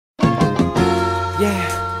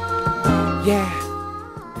Yeah.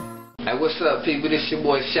 Hey, what's up, people? This your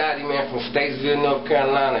boy Shady, man, from Statesville, North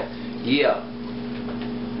Carolina. Yeah.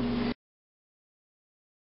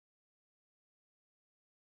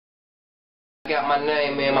 I got my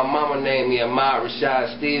name, man. My mama named me Amara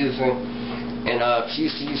Rashad Stevenson, and she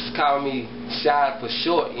used to call me Shad for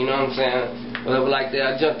short. You know what I'm saying? Whatever like that.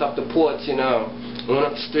 I jumped off the porch, went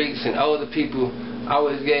up the streets, and older people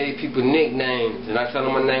always gave people nicknames, and I told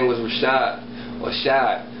them my name was Rashad or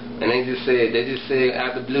Shad. And they just said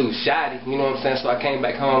out the blue, Shady, you know what I'm saying? So I came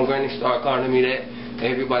back home, Granny started calling me that,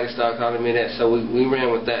 everybody started calling me that, so we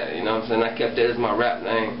ran with that, you know what I'm saying? I kept that as my rap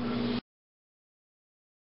name.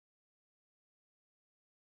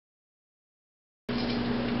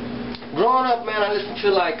 Growing up, man, I listened to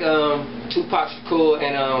like Tupac Shakur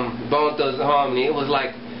and Bone Thugs-n-Harmony. It was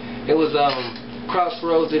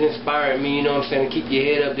Crossroads that inspired me, you know what I'm saying? To keep your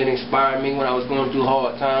head up that inspired me when I was going through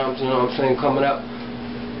hard times, you know what I'm saying, coming up.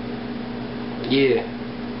 Yeah,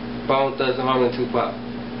 Bone Thugs-n-Harmony and Tupac.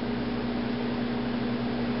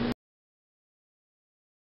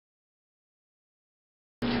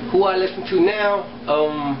 Who I listen to now?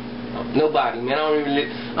 Nobody, man.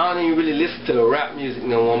 I don't even really listen to rap music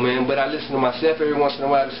no more, man. But I listen to myself every once in a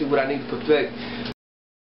while to see what I need to perfect.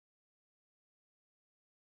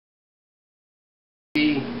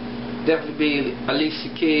 Definitely be Alicia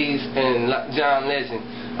Keys and John Legend.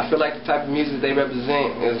 I feel like the type of music they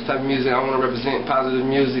represent is the type of music I want to represent, positive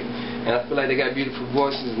music, and I feel like they got beautiful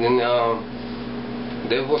voices, and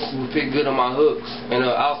their voices would fit good on my hooks, and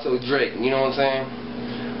also Drake, you know what I'm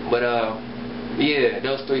saying? But yeah,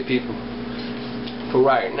 those three people for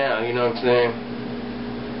right now, you know what I'm saying?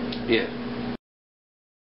 Yeah.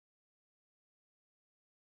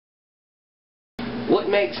 What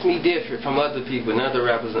makes me different from other people and other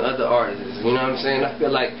rappers and other artists, you know what I'm saying? I feel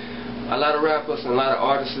like a lot of rappers and a lot of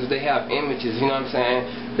artists, they have images, you know what I'm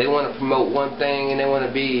saying? They want to promote one thing and they want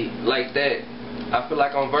to be like that. I feel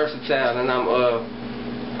like I'm versatile and I'm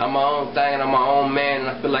my own thing and I'm my own man, and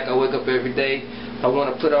I feel like I wake up every day. If I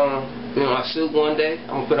want to put on, a suit one day,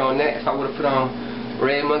 I'm going to put on that. If I would have put on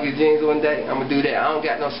red monkey jeans one day, I'm going to do that. I don't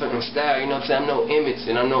got no certain style, you know what I'm saying? I'm no image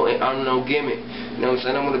and I'm no gimmick, you know what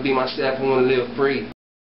I'm saying? I'm going to be myself and want to live free.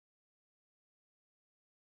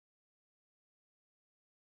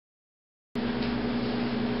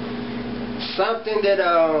 Something that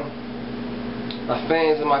my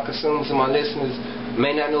fans and my consumers and my listeners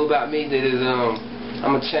may not know about me, that is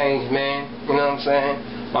I'm a changed man, you know what I'm saying?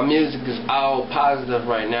 My music is all positive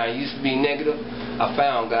right now. It used to be negative. I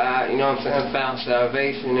found God, you know what I'm saying? I found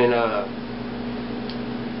salvation, and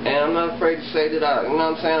I'm not afraid to say that I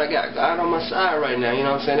got God on my side right now, you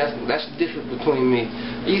know what I'm saying? That's the difference between me.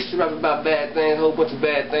 I used to rap about bad things, a whole bunch of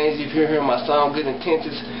bad things. If you hear my song, Good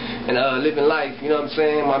Intentions, and living life, you know what I'm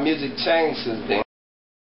saying? My music changed since then.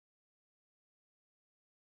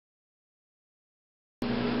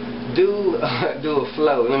 Do a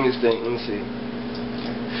flow. Let me see.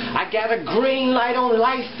 I got a green light on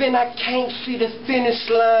life and I can't see the finish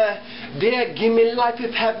line. There, give me life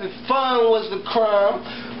if having fun was a crime.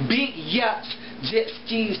 Big yachts, jet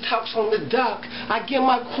skis, tops on the dock. I give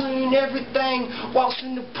my queen everything, walks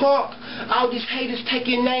in the park. All these haters take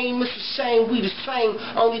your name, it's a shame, we the same.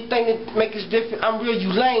 Only thing that make us different, I'm real,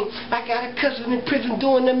 you lame. I got a cousin in prison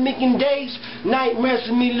doing a million days. Nightmares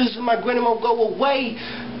of me losing my granny won't go away.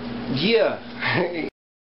 Yeah.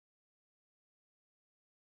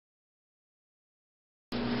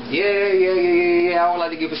 Yeah. I would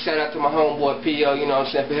like to give a shout out to my homeboy P.O., you know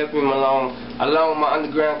what I'm saying, for helping me along my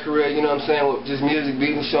underground career, you know what I'm saying, with just music,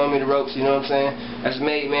 beating, showing me the ropes, you know what I'm saying, as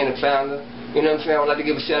made man and founder, you know what I'm saying. I would like to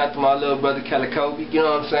give a shout out to my little brother Calicobi, you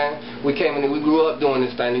know what I'm saying. We grew up doing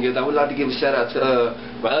this thing together. I would like to give a shout out to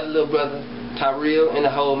my other little brother Tyrell and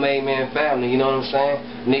the whole Made Man family, you know what I'm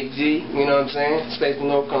saying? Nick G, you know what I'm saying? States of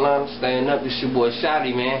North Carolina, staying up. This your boy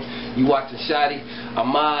Shady, man. You watching Shady,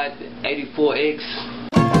 Ahmad 84X.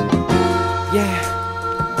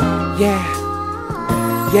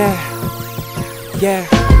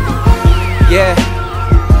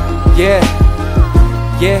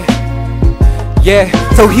 Yeah,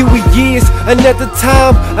 so here we is, another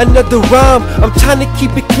time, another rhyme. I'm trying to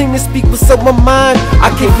keep it clean and speak what's on my mind.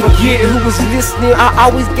 I can't forget who was listening. I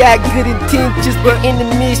always got good intentions, but in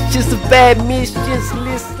the midst just of bad missions.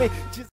 Listening